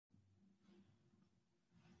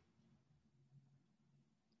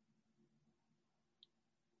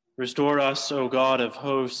Restore us, O God of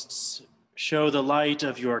hosts, show the light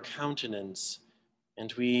of your countenance,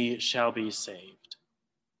 and we shall be saved.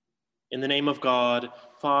 In the name of God,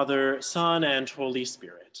 Father, Son, and Holy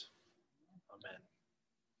Spirit. Amen.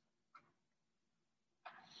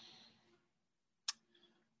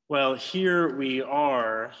 Well, here we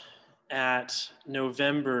are at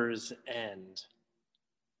November's end.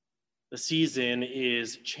 The season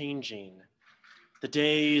is changing. The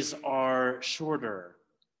days are shorter.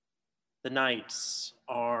 The nights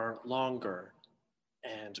are longer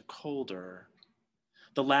and colder.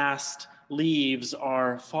 The last leaves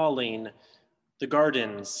are falling, the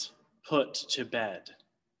gardens put to bed.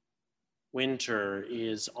 Winter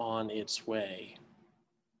is on its way.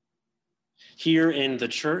 Here in the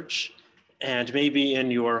church, and maybe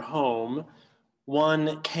in your home,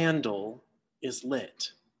 one candle is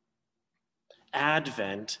lit.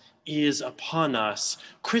 Advent is upon us.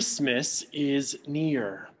 Christmas is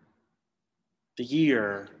near. The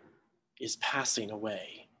year is passing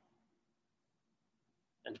away.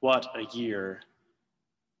 And what a year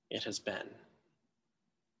it has been.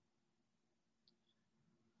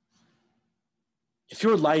 If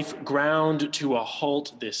your life ground to a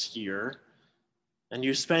halt this year, and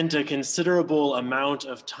you spent a considerable amount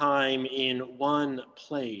of time in one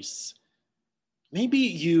place, maybe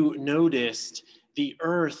you noticed the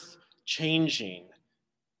earth changing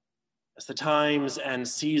as the times and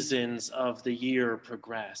seasons of the year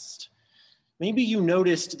progressed. Maybe you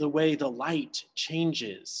noticed the way the light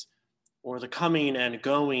changes, or the coming and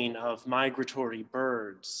going of migratory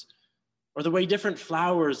birds, or the way different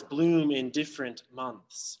flowers bloom in different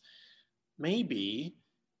months. Maybe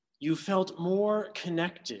you felt more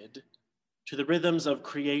connected to the rhythms of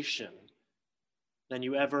creation than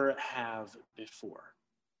you ever have before.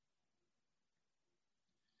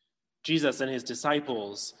 Jesus and his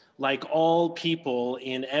disciples, like all people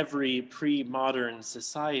in every pre-modern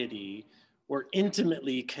society, were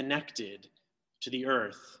intimately connected to the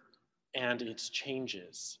earth and its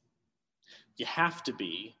changes. You have to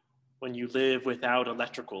be when you live without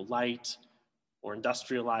electrical light or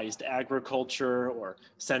industrialized agriculture or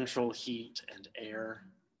central heat and air.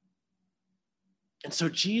 And so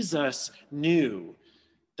Jesus knew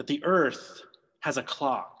that the earth has a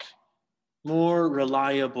clock more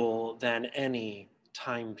reliable than any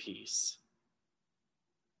timepiece.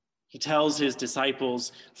 He tells his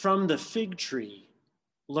disciples, from the fig tree,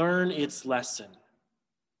 learn its lesson.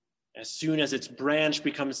 As soon as its branch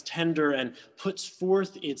becomes tender and puts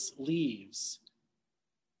forth its leaves,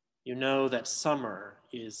 you know that summer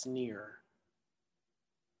is near.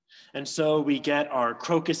 And so we get our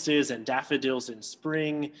crocuses and daffodils in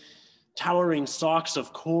spring, towering stalks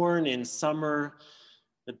of corn in summer,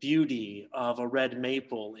 the beauty of a red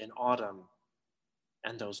maple in autumn,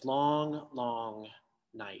 and those long, long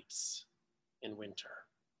nights in winter.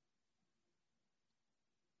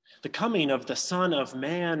 The coming of the Son of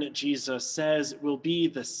Man, Jesus says, will be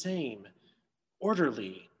the same,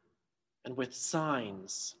 orderly and with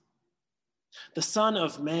signs. The Son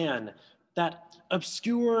of Man, that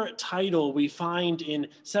obscure title we find in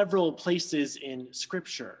several places in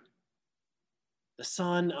Scripture. The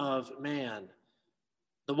Son of Man,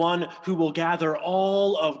 the one who will gather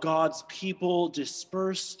all of God's people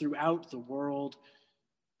dispersed throughout the world,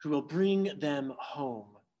 who will bring them home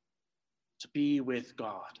to be with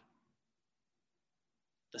God.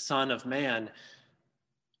 The Son of Man,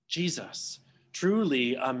 Jesus,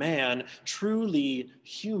 truly a man, truly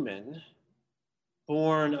human,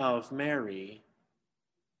 born of Mary,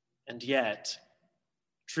 and yet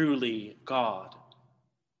truly God,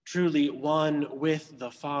 truly one with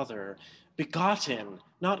the Father, begotten,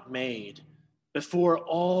 not made, before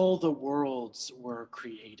all the worlds were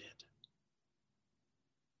created.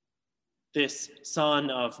 This Son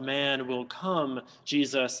of Man will come,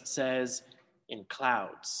 Jesus says, in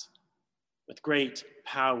clouds, with great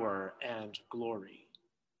power and glory.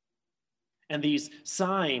 And these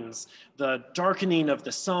signs, the darkening of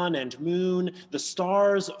the sun and moon, the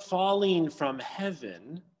stars falling from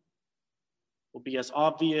heaven, will be as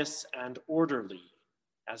obvious and orderly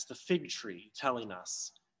as the fig tree telling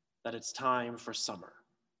us that it's time for summer.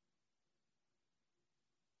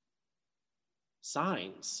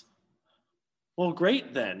 Signs. Well,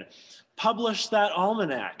 great then. Publish that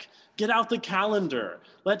almanac. Get out the calendar.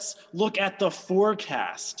 Let's look at the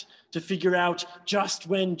forecast to figure out just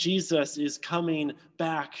when Jesus is coming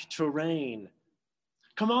back to reign.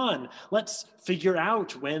 Come on, let's figure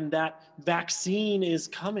out when that vaccine is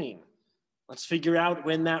coming. Let's figure out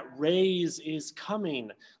when that raise is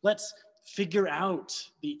coming. Let's figure out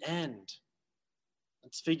the end.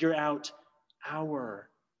 Let's figure out our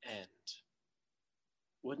end.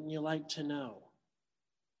 Wouldn't you like to know?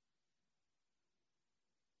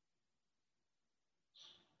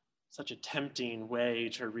 Such a tempting way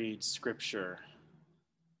to read Scripture.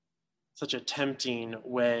 Such a tempting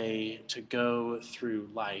way to go through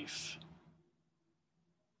life.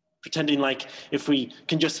 Pretending like if we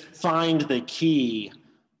can just find the key,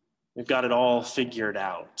 we've got it all figured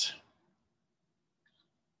out.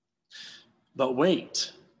 But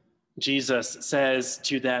wait, Jesus says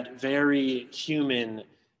to that very human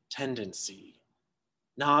tendency,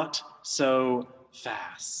 not so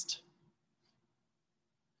fast.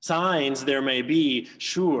 Signs there may be,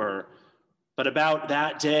 sure, but about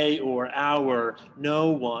that day or hour, no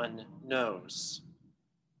one knows.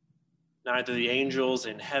 Neither the angels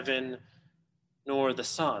in heaven nor the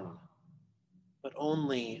Son, but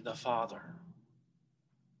only the Father.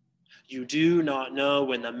 You do not know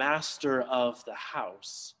when the master of the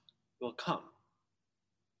house will come.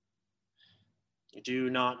 You do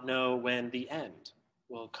not know when the end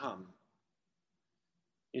will come.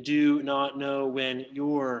 You do not know when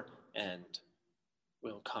your end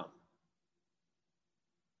will come.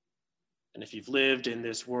 And if you've lived in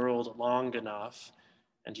this world long enough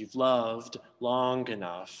and you've loved long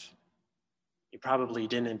enough, you probably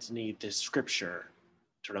didn't need this scripture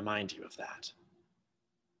to remind you of that.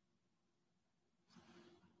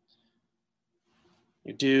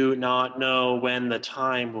 You do not know when the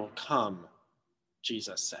time will come,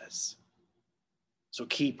 Jesus says. So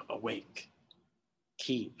keep awake,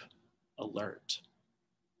 keep alert.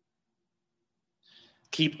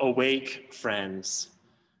 Keep awake, friends.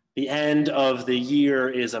 The end of the year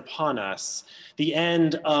is upon us. The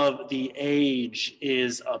end of the age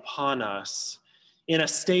is upon us. In a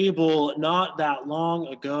stable not that long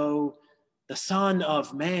ago, the Son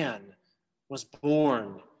of Man was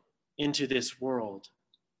born into this world.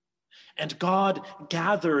 And God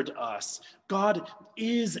gathered us. God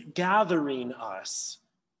is gathering us,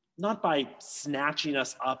 not by snatching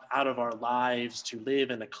us up out of our lives to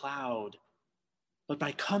live in a cloud, but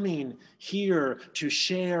by coming here to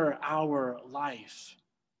share our life.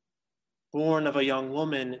 Born of a young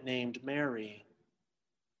woman named Mary,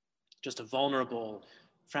 just a vulnerable,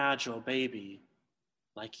 fragile baby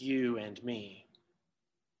like you and me.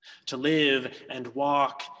 To live and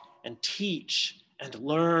walk and teach and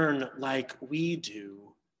learn like we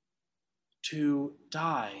do. To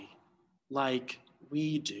die like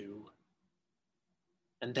we do.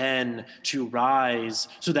 And then to rise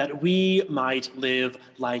so that we might live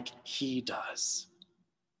like he does.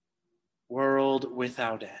 World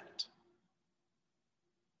without end.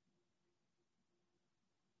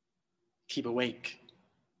 Keep awake.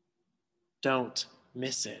 Don't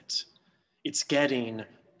miss it. It's getting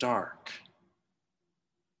dark.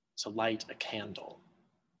 So light a candle.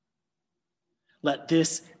 Let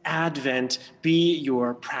this Advent be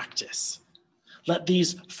your practice. Let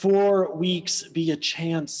these 4 weeks be a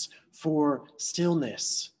chance for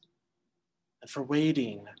stillness and for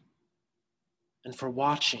waiting and for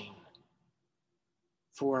watching,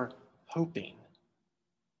 for hoping.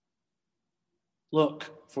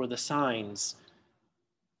 Look for the signs.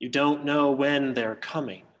 You don't know when they're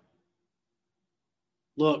coming.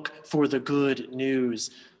 Look for the good news.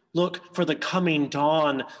 Look for the coming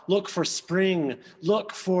dawn. Look for spring.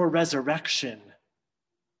 Look for resurrection.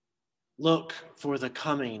 Look for the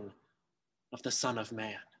coming of the Son of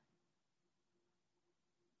Man.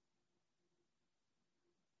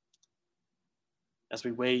 As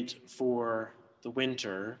we wait for the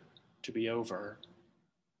winter to be over,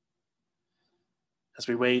 as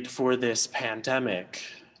we wait for this pandemic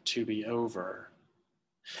to be over,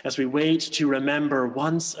 as we wait to remember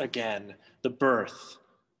once again the birth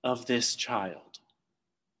of this child,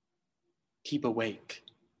 keep awake,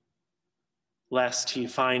 lest he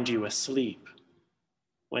find you asleep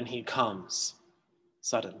when he comes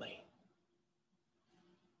suddenly.